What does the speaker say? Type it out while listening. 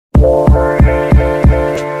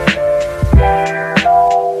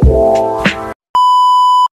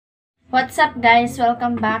up guys?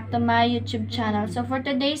 Welcome back to my YouTube channel. So for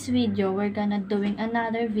today's video, we're gonna doing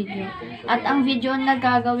another video. At ang video na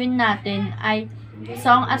gagawin natin ay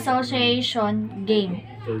Song Association Game.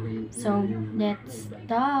 So let's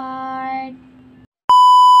start.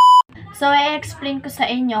 So i-explain ko sa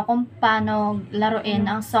inyo kung paano laruin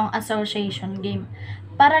ang Song Association Game.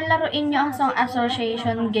 Para laruin nyo ang Song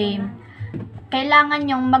Association Game, kailangan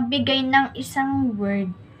nyong magbigay ng isang word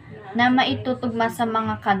na maitutugma sa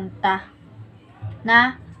mga kanta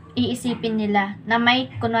na iisipin nila na may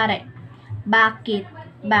kunwari bakit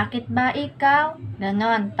ba ikaw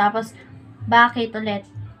ganon, tapos bakit ulit,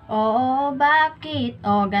 oo bakit,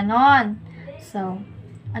 ganon. So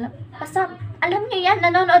basta alam niyo yan,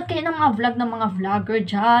 nanonood kayo ng mga vlog ng mga vlogger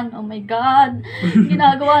dyan, oh my god,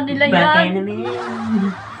 ginagawa nila yan.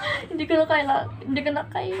 Hindi ko na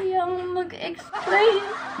kayang mag-explain.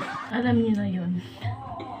 Alam niyo na yun.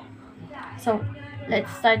 So,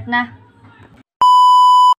 let's start na.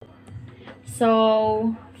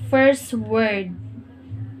 So, first word.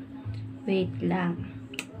 Wait lang.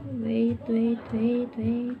 Wait.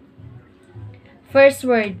 First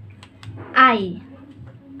word. I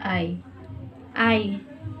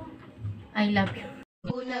love you.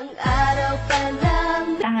 Unang araw pa lang.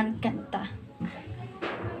 Tangan kanta.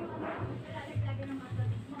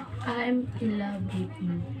 I'm in love with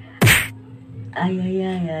you. Ay,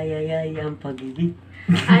 ang pag-ibig.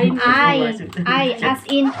 I, as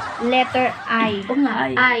in letter I.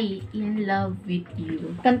 I in love with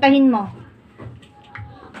you. Kantahin mo.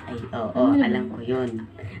 Ay, oo, alam ko yun.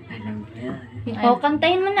 Alam ko yun.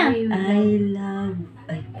 Kantahin mo na. I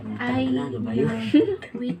love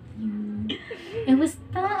with you. It was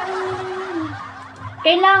time.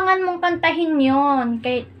 Kailangan mong kantahin yun.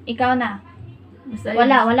 Ikaw na.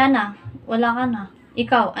 Wala na. Wala ka na.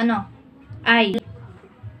 Ikaw, ano? I.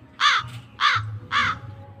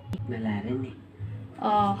 Wala rin eh.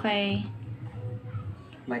 Okay.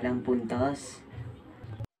 Walang puntos.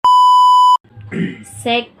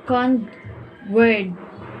 Second word.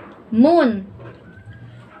 Moon.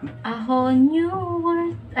 A whole new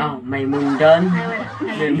world. May mundon.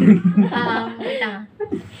 Wait lang.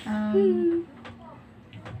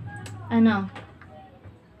 Ano?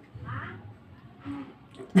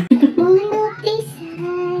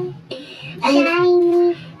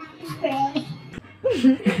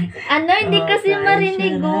 Ano, hindi kasi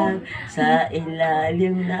marinig ko. Sa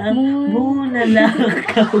ilalim ng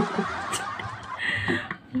bunalakaw.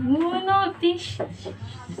 Muno dish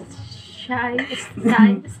slide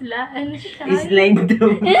daw.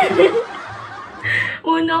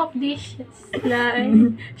 Uno of dishes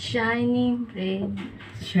slide shining red.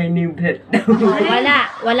 Shining red daw.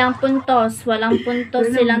 Walang puntos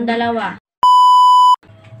silang dalawa.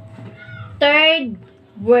 Third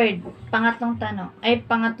word, pangatlong tama.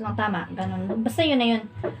 Ganun. Basta yun na yun.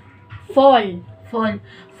 Falling in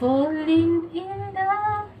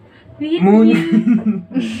love with you.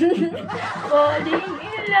 Falling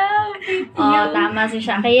in love with you. Tama si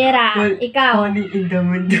Shakira. Ikaw. Falling in the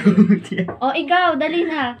moon daw. Ikaw, dali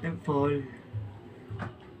na. Fall.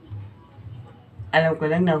 Alam ko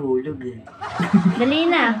lang nahulog eh. Dali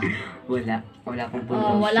na. Wala akong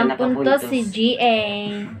puntos. Walang puntos si GA.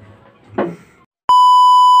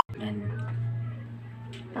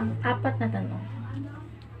 Pang-apat na tanong.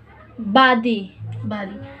 Body.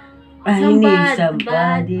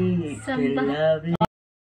 Somebody.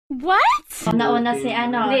 What? Nauna si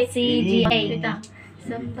GA.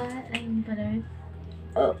 Somebody.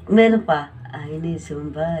 Meron pa. I need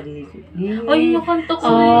somebody. Ay, nakanto ko.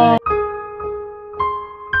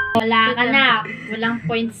 Wala ka na. Walang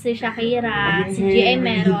points si Shakira. Si GA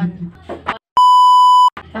meron.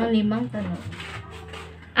 Pang-limang tanong.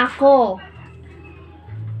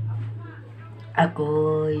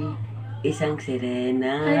 Ako'y isang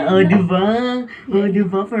sirena. Diba?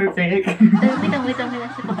 Perfect. Wait lang.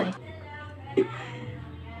 Sino kayo?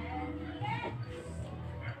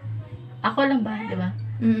 Ako lang ba? Diba?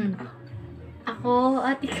 Ako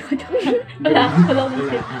at ikaw. Wala.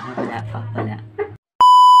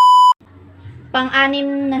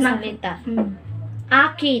 Pang-anim na salita.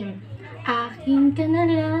 Akin ka na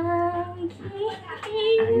lang.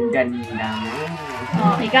 Ang ganda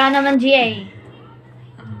mo. Ikaw naman, GA.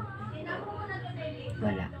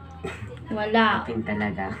 Wala. Akin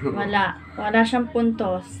talaga. Wala siyang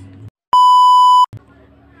puntos.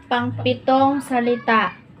 Pang-pitong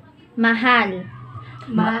salita. Mahal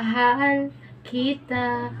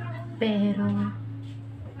kita, pero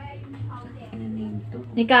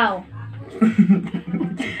ikaw.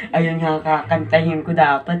 Ayun nga, kakantahin ko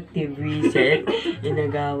dapat, Viset.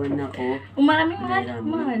 Inagawan ako. Maraming mahal.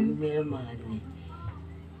 Meron mahal eh.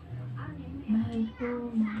 Mahal ko,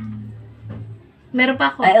 mahal. Meron pa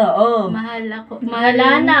ako. Ay, oo. Mahal ako. Wala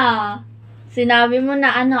na. Sinabi mo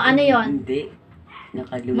na ano yon? Hindi.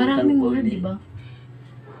 Nakalimutan Maraming ko mahal, ulit. di ba?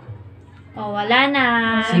 Oh, wala na.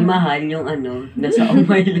 Si Mahal yung nasa Oh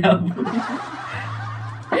My Love.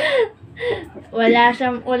 Wala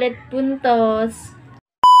siyang ulit puntos.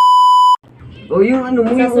 O yung mo,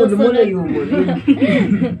 Sa yung ulo mo susunod. na yung mo rin.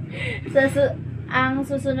 Ang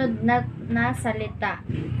susunod na salita.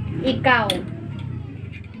 Ikaw.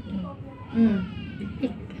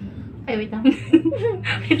 Ay, wait lang.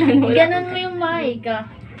 Wait lang, wala. Ganon mo yung mic.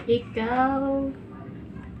 Ikaw.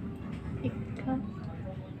 Ikaw.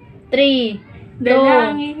 3, 2, 1.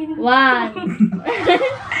 Dalangin.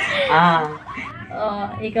 Oh,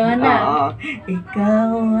 ikaw na. Oo.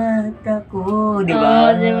 Ikaw at ako. Di ba?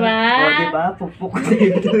 Oo, di ba? Oo, di ba? Pupuk na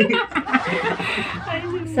ito.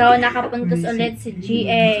 So, nakapuntos ulit si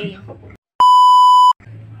GA.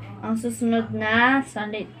 Ang susunod na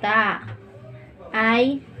salita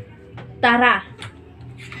ay tara.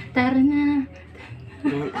 Tara na.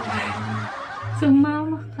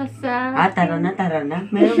 Sumama ka sa... Tara na.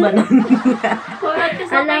 Meron ba nun? Wala ka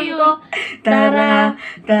sa Alam kayo. ko,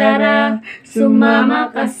 tara, sumama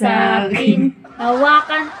ka sa akin.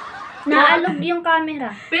 Hawakan. Naalog yung camera.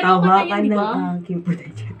 Pero ako na yun, Hawakan di ng ba? aking puta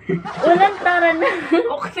dyan. Walang tara na.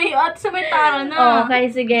 Okay, at sa may tara na. Okay,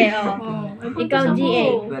 sige. Ikaw, GA.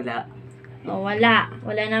 Wala. Wala.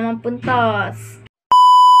 Wala namang puntos.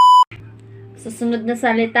 Susunod na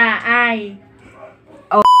salita ay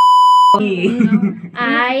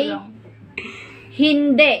ay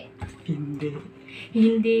hindi. Hindi.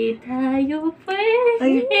 Hindi tayo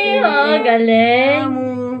Ay, pwede. Oh, galing. Amo.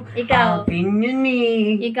 Ikaw. Akin yun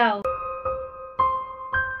eh. Ikaw.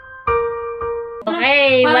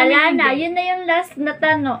 Okay, Parang wala hindi. na. Yun na yung last na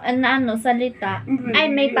salita.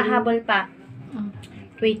 Ay, may pahabol pa.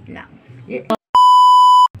 Wait lang.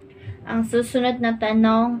 Ang susunod na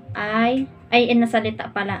tanong ay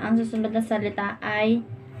nasalita pala. Ang susunod na salita ay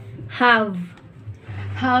have.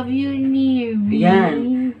 Have you near me?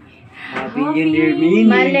 Yan. Happy New Year,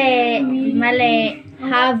 Mini. Mali.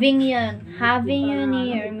 Having yun. Having you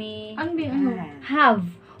near me. Ano ba ano? Have.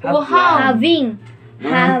 Oh, have. Having.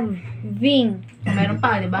 Having. Meron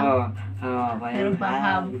pa, di ba? Meron pa,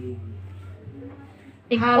 have.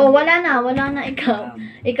 Oh, wala na ikaw.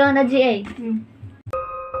 Ikaw na, GA.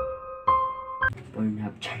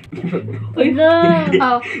 Pornhub chat. Wala.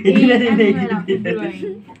 Hindi na rin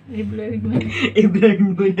I-blurred mo.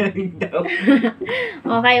 I-blurn mo na rin daw.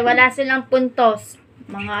 Okay, wala silang puntos.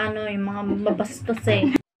 Yung mga mabastos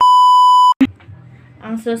eh.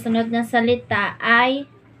 Ang susunod na salita ay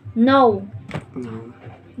no. No.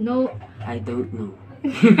 No. I don't know.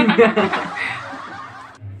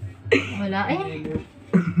 Wala eh.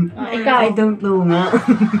 Ikaw. I don't know nga.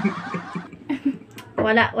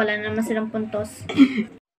 Wala naman silang puntos.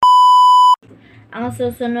 Ang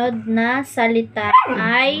susunod na salita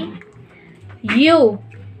ay you.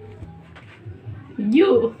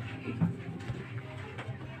 You.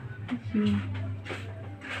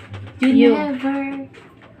 You You. never.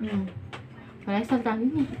 Wala sa tayo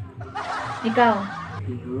eh. Ikaw.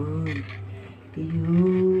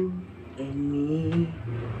 You and me,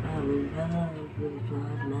 our love was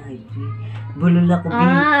one night. Bulol ako, B.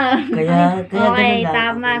 Kaya Okay, ganun lang.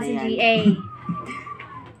 tama Okay si na yan. GA.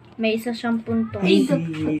 May isa siyang puntos.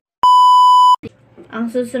 Easy. Ang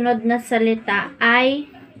susunod na salita ay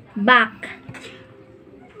back.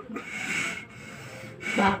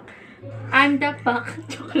 Back. I'm the back.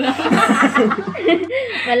 Joke lang.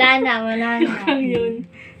 Wala na. Yun.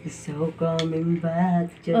 So coming back,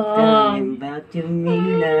 just Oo. coming back to me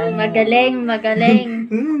na. Magaling.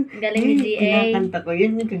 Galing ni GA. Kinakanta ko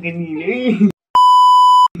yun yung kaganina eh.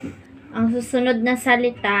 Ang susunod na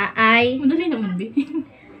salita ay Madali naman, B.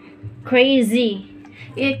 crazy.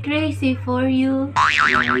 It's crazy for you.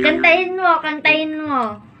 Kantahin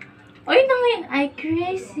mo. Oy, na ngayon. I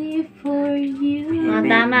crazy for you.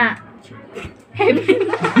 Tama.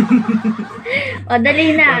 O,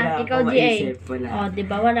 dali na. Wala Ikaw, akong GA. maisip, wala. O,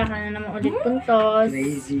 diba wala ka na naman ulit puntos.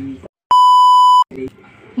 Crazy.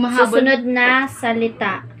 Mahabol. Susunod na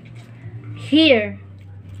salita. Here.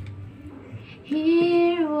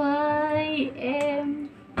 Here I am.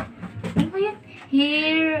 Ano ba yan?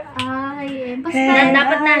 Here I am. Basta.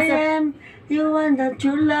 Dapat nasa... You want that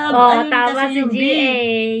you love. Oh, Ayun tama kasi si yung B.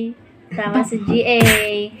 GA.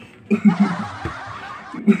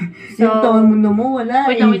 Yung tawag mo na mo, wala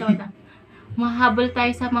Wait lang. Mahabol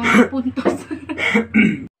tayo sa mga puntos.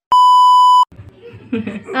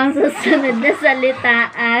 Ang susunod na salita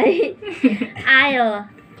ay I'll.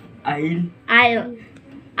 I'll.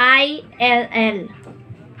 I-L-L.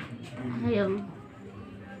 Ayaw.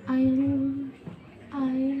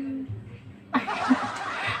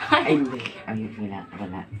 Ay, hindi. Ay, wala.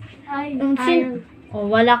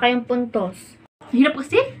 Wala kayong puntos. Hirap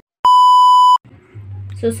kasi.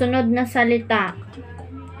 Susunod na salita.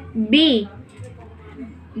 B.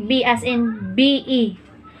 B as in B-E.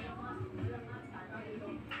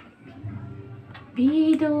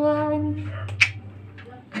 Be the one.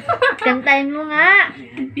 Kantahin mo nga.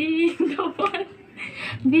 Be the one.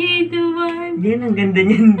 Be the one. Yan, ang ganda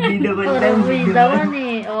niyan. Bidawan lang. Puro bidawan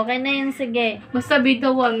eh. Okay na yun, sige. Basta be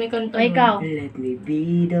the one, may kanta. O, ikaw. Let me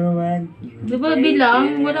be the one. Diba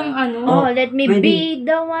bilang? Walang ano. Oh, let me pwede. be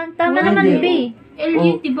the one. Tama Pwede. naman, B.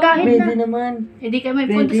 LU, diba? kahit Pwede naman. Hindi kami,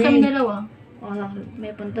 Pwede. puntos kami dalawa. Oh,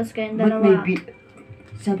 may puntos kayong Ba't dalawa. may B?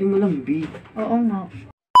 Sabi mo lang B. Oo nga.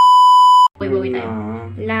 Bawi tayo.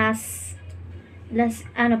 Last,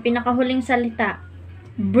 pinakahuling salita.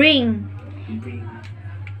 Bring.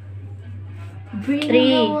 Bring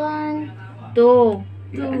Three. the one.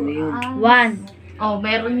 2, Ano yun? 1. Oh,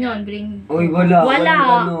 meron yun. Bring. Oy, wala. Wala.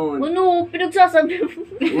 Walang ganun. Ano? Pinagsasabi mo.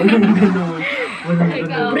 Walang ganun. Walang Ikaw.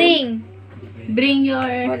 ganun. Bring. Bring your...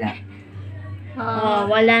 Wala. Oh,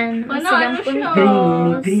 walang Wala, silang ano siya?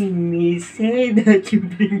 puntos. Bring me, say that you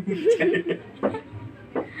bring me.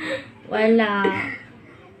 Wala.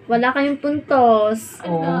 Wala kayong puntos.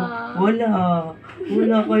 Oh, wala.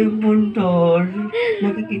 Wala kayong puntos.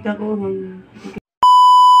 Nakikita ko.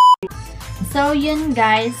 So, yun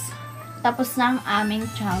guys. Tapos na ang aming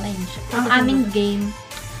challenge. Ang aming game.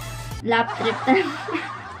 Lap trip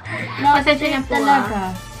Lap Pasensya trip na po, talaga.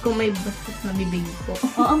 Kung may bastos na bibig ko.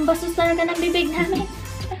 Oo, ang bastos talaga ng bibig namin.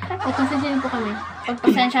 O, pasensya na po kami.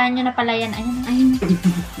 Pagpasensyahan nyo na pala yan. Ayun.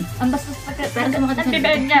 Ang bastos Pero sa mga ng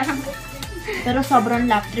bibig niya. Pero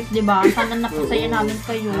sobrang lap trip, di ba? Sana napasaya Oo. namin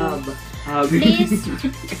kayo. Habi. Please.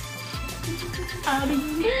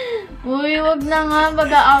 Uy, wag na nga.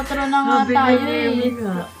 Baga-outro na nga tayo eh.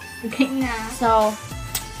 Okay na. So,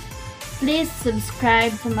 please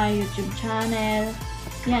subscribe to my YouTube channel.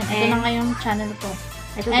 Yan, ito na nga yung channel ko.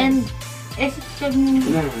 And, subscribe niyo.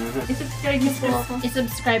 I-subscribe niyo po ako.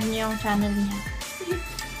 i-subscribe niyo yung channel niya.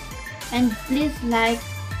 And please like,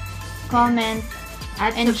 comment,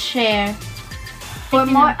 and share for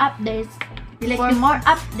more updates. More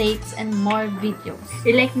updates and more videos.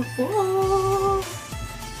 I-like niyo po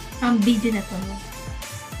ang video na to.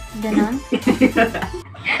 Ganon?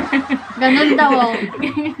 Ganon daw.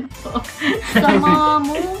 Sama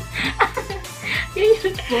mo.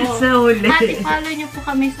 Yun po. Sa huli. At i-follow niyo po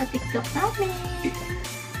kami sa TikTok namin.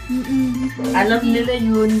 Alam nila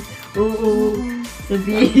yun. Oo.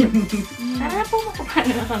 Sabihin. Tara po,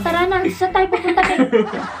 makapano na kami. Tara na, sa tayo pupunta kayo.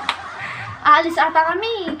 Aalis ata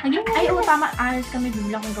kami. Ay, oo, tama. Aalis kami.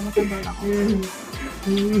 Bibila kong gamot sa bola ko.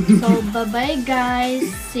 So, bye-bye guys.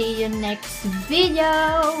 See you next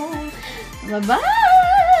video. Bye-bye!